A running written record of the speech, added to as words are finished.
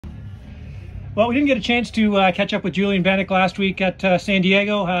Well, we didn't get a chance to catch up with Julien Benek last week at San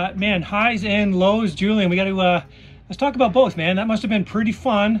Diego. Man, highs and lows, Julien. We got to let's talk about both, man. That must have been pretty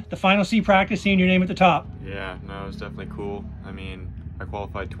fun. The final C practice, seeing your name at the top. Yeah, no, it was definitely cool. I mean, I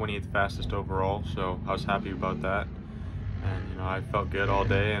qualified 20th fastest overall, so I was happy about that. And I felt good all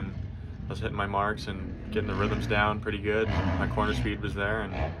day, and I was hitting my marks and getting the rhythms down pretty good. My corner speed was there,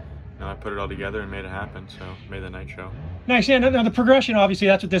 and I put it all together and made it happen. So made the night show. Nice. Yeah. Now the progression, obviously,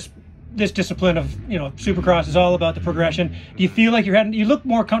 that's what this discipline of Supercross is all about. The progression. Do you feel like you look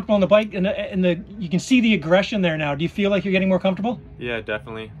more comfortable on the bike, and you can see the aggression there now? Do you feel like you're getting more comfortable? Yeah,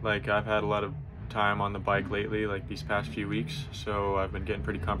 definitely. Like, I've had a lot of time on the bike lately, like these past few weeks, so I've been getting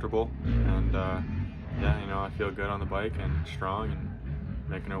pretty comfortable, and yeah, I feel good on the bike and strong and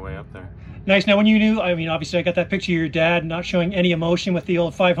making our way up there. Nice. Now, when you knew, I mean, obviously I got that picture of your dad not showing any emotion with the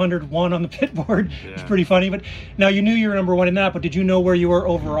old 501 on the pit board. Yeah. It's pretty funny. But now you knew you were #1 in that, but did you know where you were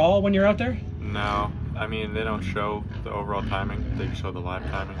overall when you're out there? No, I mean, they don't show the overall timing, they just show the lap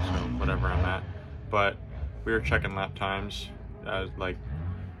timing, so whatever I'm at. But we were checking lap times like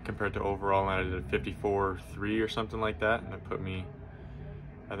compared to overall, and I did a 54.3 or something like that, and it put me,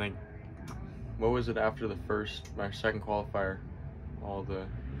 I think, what was it after my second qualifier, all the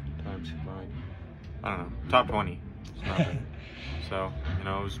times combined? I don't know, top 20. It's not bad. So,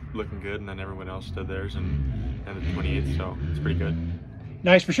 it was looking good, and then everyone else did theirs and the 28th, so it's pretty good.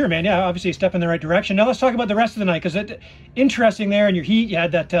 Nice, for sure, man. Yeah, obviously a step in the right direction. Now let's talk about the rest of the night, because interesting there in your heat, you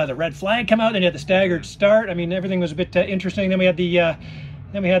had that the red flag come out, then you had the staggered start. I mean, everything was a bit interesting. Then we had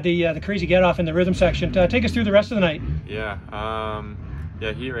the crazy get off in the rhythm section. Take us through the rest of the night. Yeah,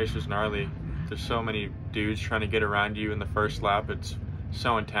 yeah, heat race was gnarly. There's so many dudes trying to get around you in the first lap. It's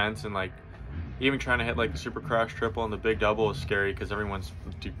so intense, and like even trying to hit like the Supercross triple and the big double is scary because everyone's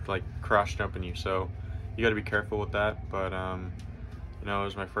like cross jumping you. So you got to be careful with that. But it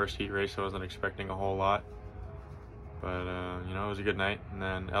was my first heat race, so I wasn't expecting a whole lot. But it was a good night. And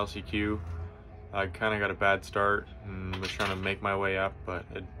then LCQ, I kind of got a bad start and was trying to make my way up, but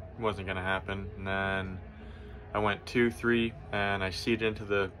it wasn't going to happen. And then I went 2-3, and I seated into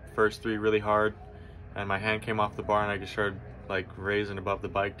the first 3 really hard, and my hand came off the bar, and I just started like raising above the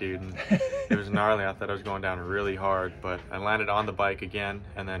bike, dude, and it was gnarly. I thought I was going down really hard, but I landed on the bike again,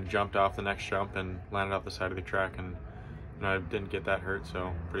 and then jumped off the next jump and landed off the side of the track, and I didn't get that hurt,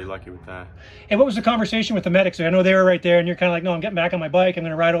 so pretty lucky with that. And what was the conversation with the medics? I know they were right there, and you're kind of like, no, I'm getting back on my bike. I'm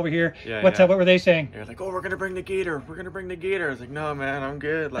going to ride over here. Yeah, what were they saying? They're like, oh, we're going to bring the gator. We're going to bring the gator. I was like, no, man, I'm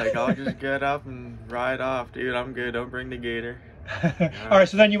good. Like, I'll just get up and ride off, dude. I'm good. Don't bring the gator. All right,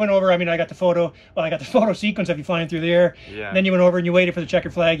 so then you went over. I mean, I got the photo sequence of you flying through the air. Yeah. And then you went over and you waited for the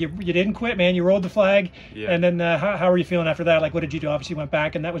checkered flag. You didn't quit, man. You rolled the flag. Yeah. And then how were you feeling after that? Like, what did you do? Obviously, you went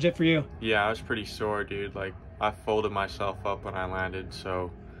back, and that was it for you. Yeah, I was pretty sore, dude. Like, I folded myself up when I landed,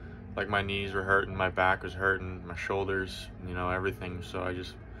 so like my knees were hurting, my back was hurting, my shoulders, everything. So I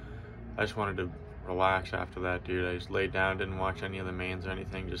just wanted to relax after that, dude. I just laid down, didn't watch any of the mains or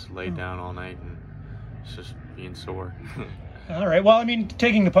anything, just laid down all night, and it's just being sore. All right. Well, I mean,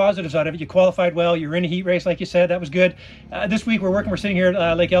 taking the positives out of it, you qualified well. You were in a heat race, like you said. That was good. This week we're sitting here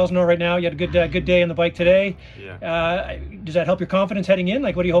at Lake Elsinore right now. You had a good day on the bike today. Yeah. Does that help your confidence heading in?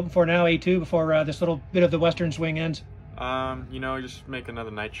 Like, what are you hoping for now, A2, before this little bit of the Western swing ends? Just make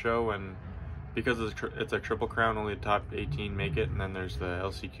another night show, and because it's a triple crown, only the top 18 make it, and then there's the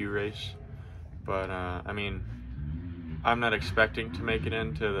LCQ race. But I mean, I'm not expecting to make it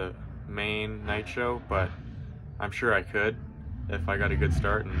into the main night show, but I'm sure I could if I got a good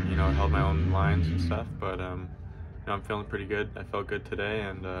start and held my own lines and stuff. But I'm feeling pretty good. I felt good today,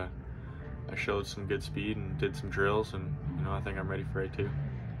 and I showed some good speed and did some drills, and I think I'm ready for A2.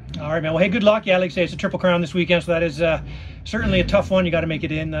 All right, man. Well, hey, good luck. Yeah, like I say, it's a triple crown this weekend, so that is certainly a tough one. You got to make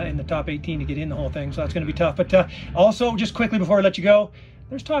it in the top 18 to get in the whole thing, so that's going to be tough. But also, just quickly before I let you go,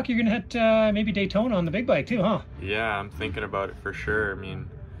 there's talk you're going to hit maybe Daytona on the big bike too, huh? Yeah, I'm thinking about it for sure. I mean,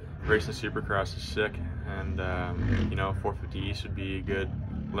 racing Supercross is sick, and 450 East would be a good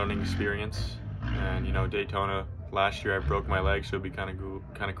learning experience. And Daytona, last year I broke my leg, so it'd be kind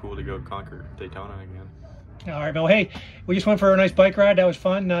of cool to go conquer Daytona again. All right, well, hey, we just went for a nice bike ride. That was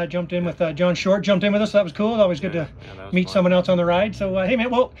fun. Jumped in with John Short, jumped in with us. So that was cool. Always good to meet someone else on the ride. So hey,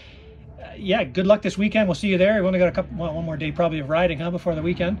 man, well, yeah, good luck this weekend. We'll see you there. We've only got one more day probably of riding, huh, before the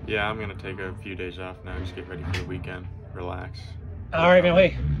weekend? Yeah, I'm gonna take a few days off now. Just get ready for the weekend. Relax. All right, man.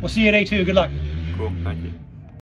 Hey, we'll see you at A2. Good luck. Cool. Thank you.